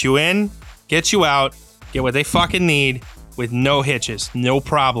will get you in, get you out, get what they fucking need with no hitches, no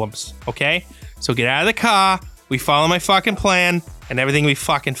problems, okay? So get out of the car, we follow my fucking plan, and everything will be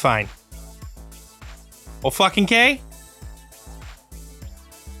fucking fine. Oh, fucking K?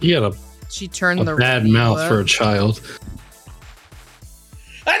 You got She turned the a bad radio mouth up. for a child.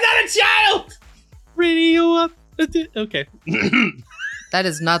 I'm not a child! Radio up. Okay. That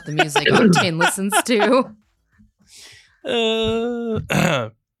is not the music Octane listens to.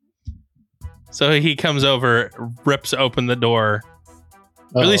 So he comes over, rips open the door,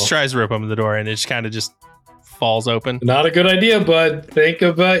 or at least tries to rip open the door, and it just kind of just falls open. Not a good idea, bud. Think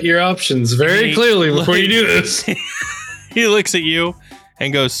about your options very clearly before you do this. He looks at you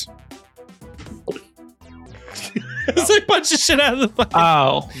and goes, so he punches shit out of the fucking...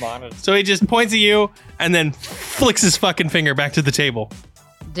 Ow. So he just points at you and then flicks his fucking finger back to the table.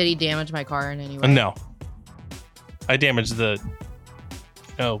 Did he damage my car in any way? No. I damaged the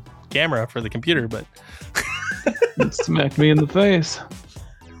camera for the computer, but... It smacked me in the face.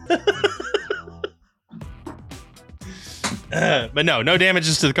 But no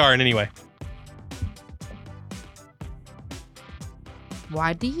damages to the car in any way.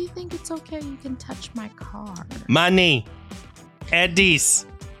 Why do you think it's okay you can touch my car? Money. Edis.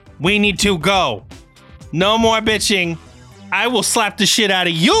 We need to go. No more bitching. I will slap the shit out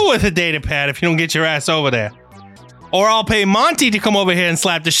of you with a data pad if you don't get your ass over there. Or I'll pay Monty to come over here and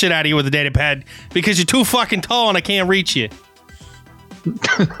slap the shit out of you with a data pad because you're too fucking tall and I can't reach you.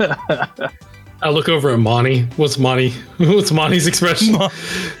 I look over at Monty. What's Monty's expression?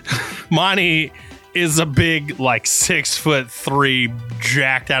 Monty is a big, like 6'3",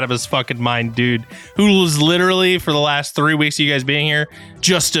 jacked out of his fucking mind dude who was literally, for the last 3 weeks of you guys being here,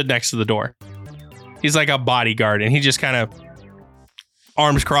 just stood next to the door. He's like a bodyguard, and he just kind of,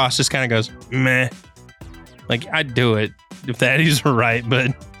 arms crossed, just kind of goes, meh. Like, I'd do it if that is right,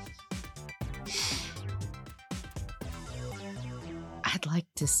 but... I'd like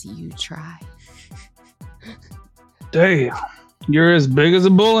to see you try. Damn. You're as big as a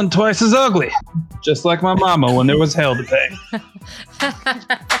bull and twice as ugly. Just like my mama when there was hell to pay.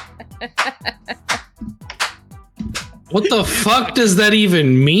 What the fuck does that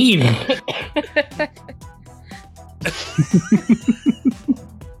even mean?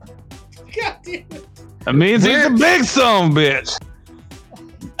 God damn it. That means he's a big son bitch.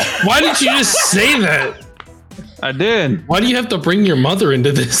 Why did you just say that? I did. Why do you have to bring your mother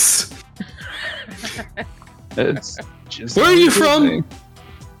into this? It's just Where are you from?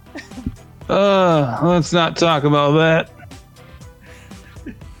 Let's not talk about that.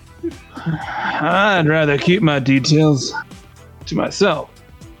 I'd rather keep my details to myself.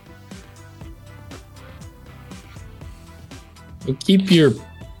 Well, keep your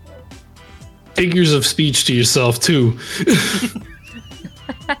figures of speech to yourself, too.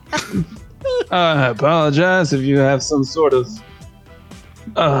 I apologize if you have some sort of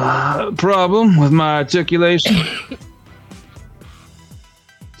problem with my articulation.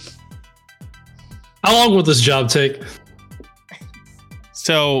 How long will this job take?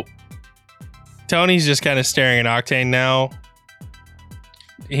 So, Tony's just kind of staring at Octane now.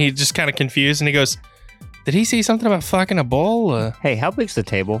 He's just kind of confused, and he goes, did he say something about fucking a bull? Hey, how big's the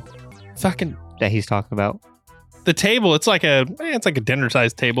table Fucking... that he's talking about? The table, it's like a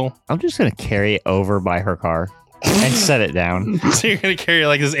dinner-sized table. I'm just gonna carry it over by her car and set it down. So you're going to carry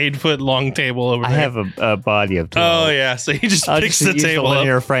like this 8-foot long table over I there. have a body of 12. Oh, yeah. So he just I'll picks just the use table the up.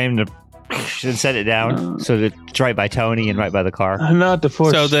 linear frame to and set it down so that it's right by Tony and right by the car. Not the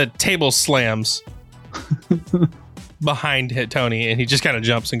force. So the table slams behind Tony, and he just kind of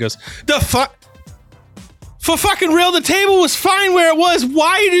jumps and goes, the fuck? For fucking real, the table was fine where it was.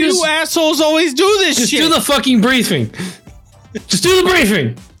 Why do you assholes always do this Just shit? do the fucking briefing. Just do the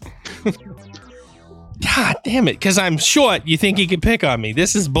briefing. God damn it. Because I'm short, you think you can pick on me.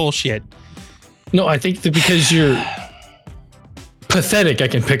 This is bullshit. No, I think that because you're pathetic, I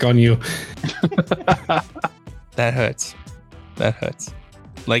can pick on you. That hurts. That hurts.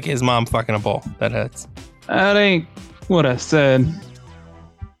 Like his mom fucking a bull. That hurts. That ain't what I said.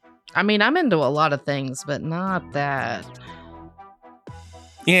 I mean, I'm into a lot of things, but not that.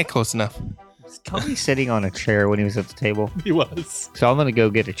 Yeah, close enough. Was Tony sitting on a chair when he was at the table? He was. So I'm gonna go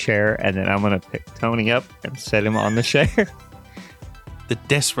get a chair and then I'm gonna pick Tony up and set him on the chair. The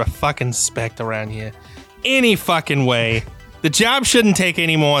disrespect around here. Any fucking way. The job shouldn't take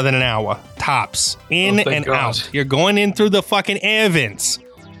any more than an hour. Tops. In Oh, thank and God. out. You're going in through the fucking air vents.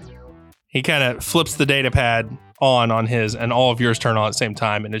 He kind of flips the data pad on his, and all of yours turn on at the same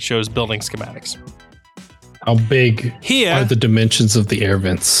time, and it shows building schematics. How big Here, are the dimensions of the air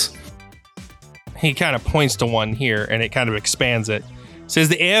vents? he kind of points to one here, and it kind of expands it. Says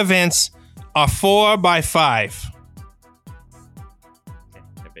the air vents are 4 by 5.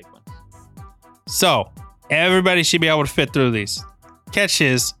 They're big ones. So everybody should be able to fit through these. Catch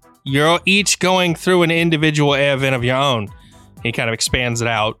is, you're each going through an individual air vent of your own. He kind of expands it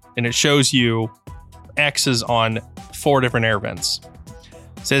out, and it shows you X's on 4 different air vents.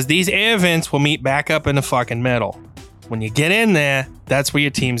 Says these air vents will meet back up in the fucking middle. When you get in there, that's where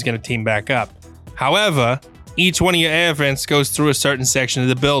your team's going to team back up. However, each one of your air vents goes through a certain section of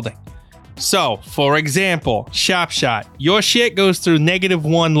the building. So, for example, Shop Shot, your shit goes through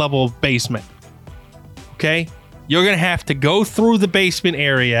 -1 level of basement. Okay? You're going to have to go through the basement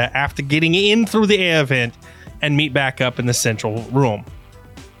area after getting in through the air vent and meet back up in the central room.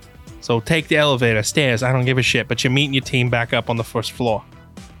 So take the elevator, stairs, I don't give a shit, but you're meeting your team back up on the first floor.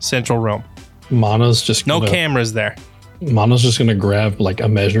 Central room. Mono's just No cameras there. Mono's just gonna grab like a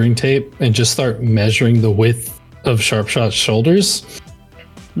measuring tape and just start measuring the width of Sharpshot's shoulders.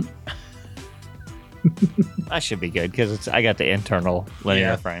 That should be good because I got the internal linear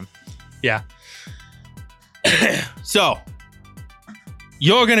Yeah. frame. Yeah. So,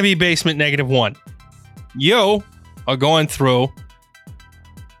 you're going to be basement -1. You are going through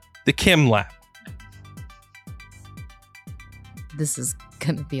the chem lab. This is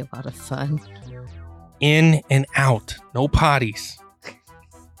gonna be a lot of fun. In and out. No potties.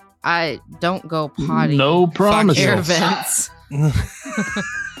 I don't go potty. No promises. Air vents.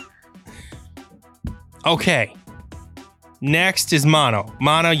 Okay. Next is Mono.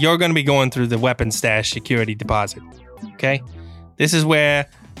 Mono, you're going to be going through the weapon stash security deposit. Okay? This is where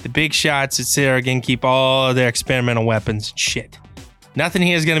the big shots at Saragan keep all their experimental weapons and shit. Nothing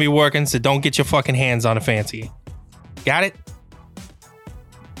here is going to be working, so don't get your fucking hands on a fancy. Got it?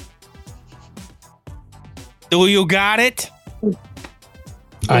 Do you got it?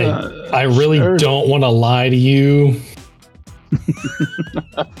 I really sure. don't want to lie to you.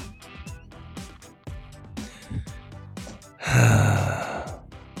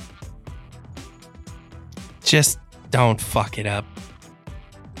 Just don't fuck it up.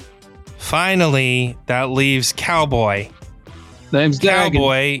 Finally, that leaves Cowboy. Name's Dagon.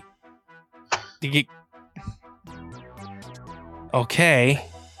 Cowboy. Okay.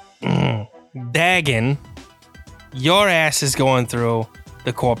 Dagon, your ass is going through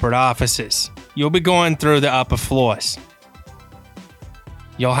the corporate offices. You'll be going through the upper floors.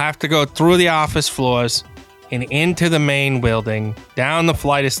 You'll have to go through the office floors and into the main building, down the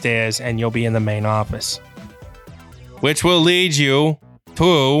flight of stairs, and you'll be in the main office, which will lead you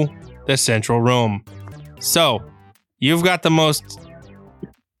to the central room. So, you've got the most,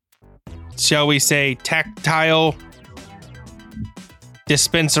 shall we say, tactile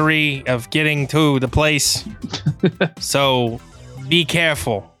dispensary of getting to the place. So, be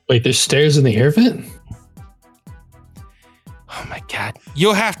careful. Wait, there's stairs in the air vent? Oh my god.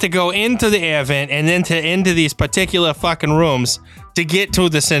 You'll have to go into the air vent and then into these particular fucking rooms to get to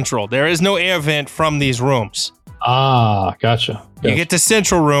the central. There is no air vent from these rooms. Ah, gotcha. You get the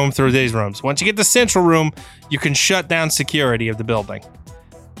central room through these rooms. Once you get the central room, you can shut down security of the building.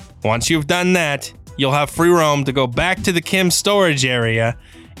 Once you've done that, you'll have free roam to go back to the chem storage area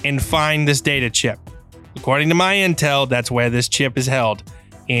and find this data chip. According to my intel, that's where this chip is held,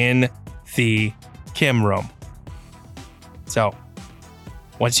 in the chem room. So,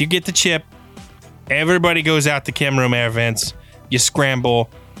 once you get the chip, everybody goes out the chem room air vents, you scramble,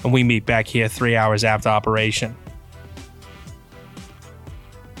 and we meet back here 3 hours after operation.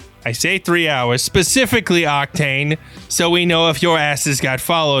 I say 3 hours, specifically Octane, so we know if your asses got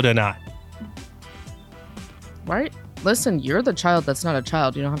followed or not. Right? Listen, you're the child that's not a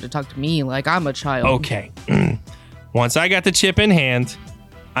child. You don't have to talk to me like I'm a child. Okay. Once I got the chip in hand,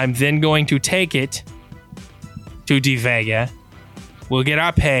 I'm then going to take it to De Vega. We'll get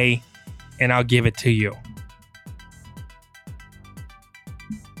our pay, and I'll give it to you.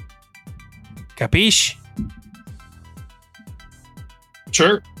 Capiche?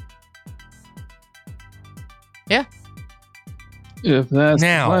 Sure. If that's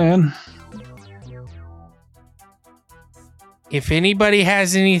Now. the plan. If anybody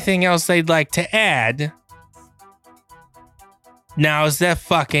has anything else they'd like to add, now's the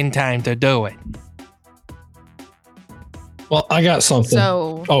fucking time to do it. Well, I got something.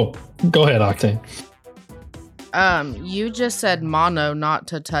 So, Oh, go ahead, Octane. you just said mono not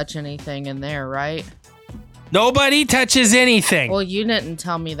to touch anything in there, right? Nobody touches anything. Well, you didn't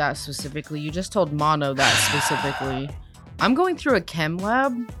tell me that specifically. You just told mono that specifically. I'm going through a chem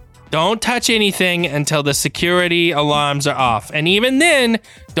lab. Don't touch anything until the security alarms are off. And even then,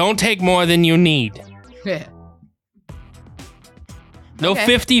 don't take more than you need. Yeah. No Okay.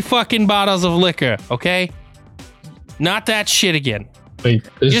 50 fucking bottles of liquor, okay? Not that shit again. Wait,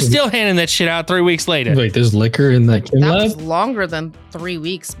 You're still handing that shit out 3 weeks later. wait, there's liquor in that chem That lab? was longer than 3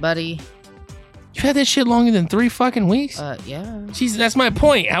 weeks, buddy. You had that shit longer than 3 fucking weeks? Yeah. Jeez, that's my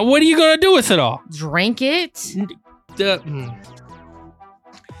point. What are you gonna do with it all? Drink it?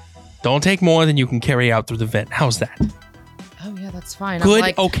 Don't take more than you can carry out through the vent. How's that? Oh, yeah, that's fine. Good? I'm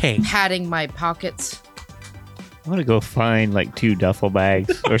like Okay. patting my pockets. I want to go find like 2 duffel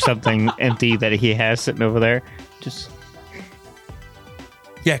bags or something empty that he has sitting over there. Just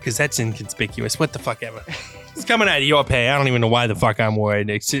Yeah, because that's inconspicuous. What the fuck ever. It's coming out of your pay. I don't even know why the fuck I'm worried.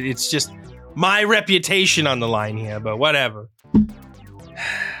 It's just my reputation on the line here, but whatever. No,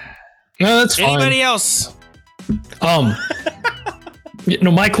 that's fine. Anybody else?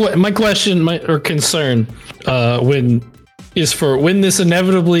 No, my question, or concern, when this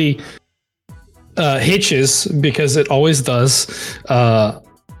inevitably hitches, because it always does.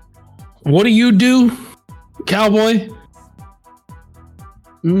 What do you do, Cowboy?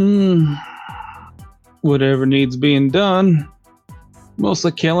 Whatever needs being done.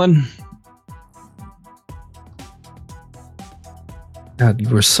 Mostly killing. God, you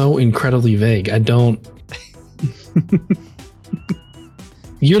were so incredibly vague. I don't.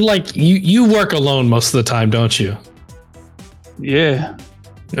 You're like you work alone most of the time, don't you? Yeah.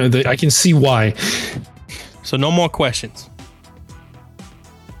 I can see why. So no more questions.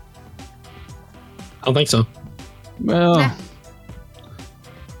 I don't think so. Well, Yeah.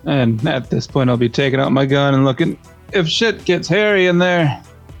 and at this point, I'll be taking out my gun and looking. If shit gets hairy in there,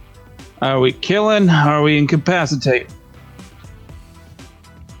 are we killing? Are we incapacitating?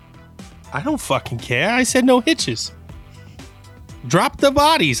 I don't fucking care. I said no hitches. Drop the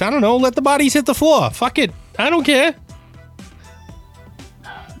bodies. I don't know. Let the bodies hit the floor. Fuck it. I don't care.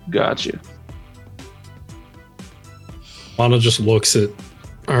 Gotcha. Lana just looks at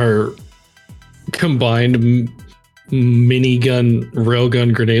our combined minigun,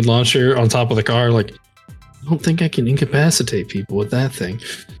 railgun, grenade launcher on top of the car. Like, I don't think I can incapacitate people with that thing.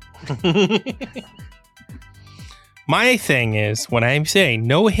 My thing is, when I say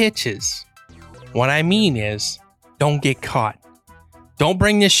no hitches, what I mean is don't get caught. Don't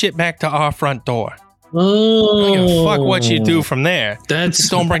bring this shit back to our front door. I don't give a fuck what you do from there. Just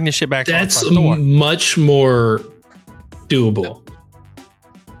don't bring this shit back to our That's front door. much more doable.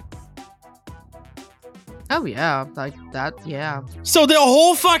 Oh, yeah. Like that, yeah. So the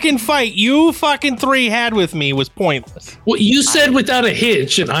whole fucking fight you fucking 3 had with me was pointless. Well, you said without a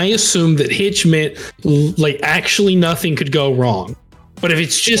hitch, and I assumed that hitch meant like actually nothing could go wrong. But if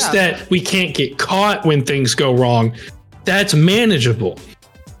it's just Yeah. that we can't get caught when things go wrong, that's manageable.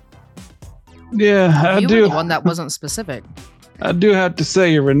 Yeah, You were the one that wasn't specific. I do have to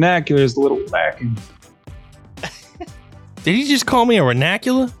say your vernacular is a little lacking. Did he just call me a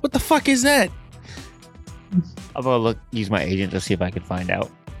vernacular? What the fuck is that? I'm gonna use my agent to see if I can find out.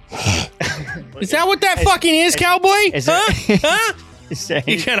 Is that what that fucking is, Cowboy? is Huh? there- Huh? Is there,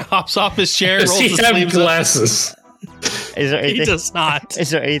 He kind of hops off his chair, Does rolls he his have sleeves up. glasses? is there He anything? does not. Is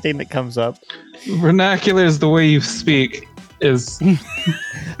there anything that comes up? Vernacular is the way you speak. Is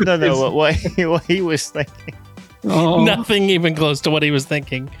No. What he was thinking. oh, Nothing even close to what he was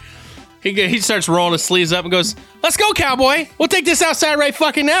thinking. He starts rolling his sleeves up and goes, "Let's go, Cowboy. We'll take this outside right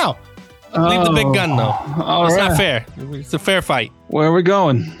fucking now." Leave the big gun, though. All It's right. not fair. It's a fair fight. Where are we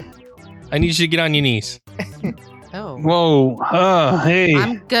going? I need you to get on your knees. Oh. Whoa. Hey.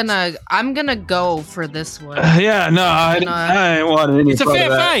 I'm gonna go for this one. Yeah, no, I didn't want any It's a part fair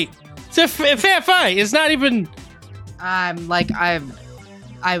of that. fight. It's a fair fight. It's not even.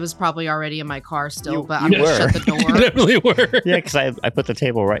 I was probably already in my car still, You- but I'm you gonna were. shut the You door. literally were. Yeah, because I put the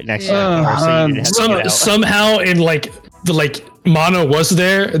table right next to Yeah. the car, so you didn't have to get out. Somehow, in like Mana was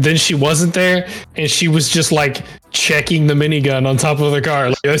there, then she wasn't there, and she was just like checking the minigun on top of the car.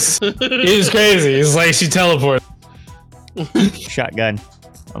 Like, it was crazy. It's like she teleported. Shotgun.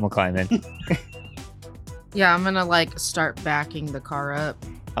 I'm gonna climb in. Yeah, I'm gonna like start backing the car up.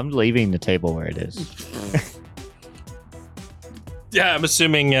 I'm leaving the table where it is. Yeah, I'm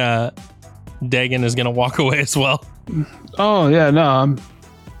assuming Dagan is gonna walk away as well. Oh yeah, no, I'm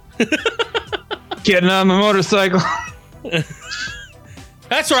getting on the motorcycle.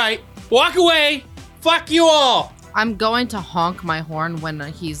 That's right. Walk away. Fuck you all. I'm going to honk my horn when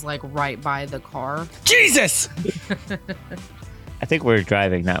he's like right by the car. Jesus. I think we're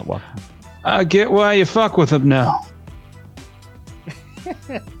driving, not walking. I get why you fuck with him now.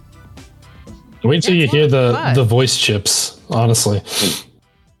 Wait till you hear But- the voice chips. Honestly,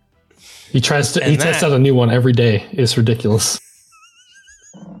 He tests out a new one every day. It's ridiculous.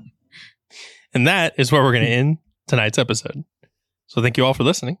 And that is where we're going to end tonight's episode. So thank you all for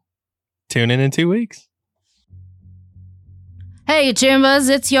listening. Tune in 2 weeks. Hey, Chimbas,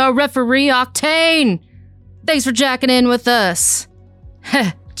 it's your referee, Octane. Thanks for jacking in with us.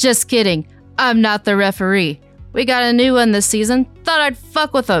 Just kidding. I'm not the referee. We got a new one this season. Thought I'd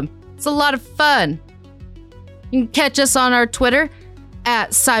fuck with them. It's a lot of fun. You can catch us on our Twitter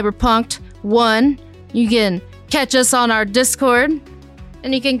at Cyberpunked1. You can catch us on our Discord.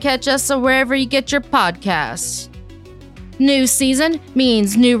 And you can catch us wherever you get your podcasts. New season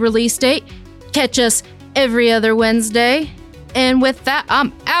means new release date. Catch us every other Wednesday. And with that,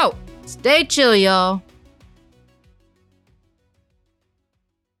 I'm out. Stay chill, y'all.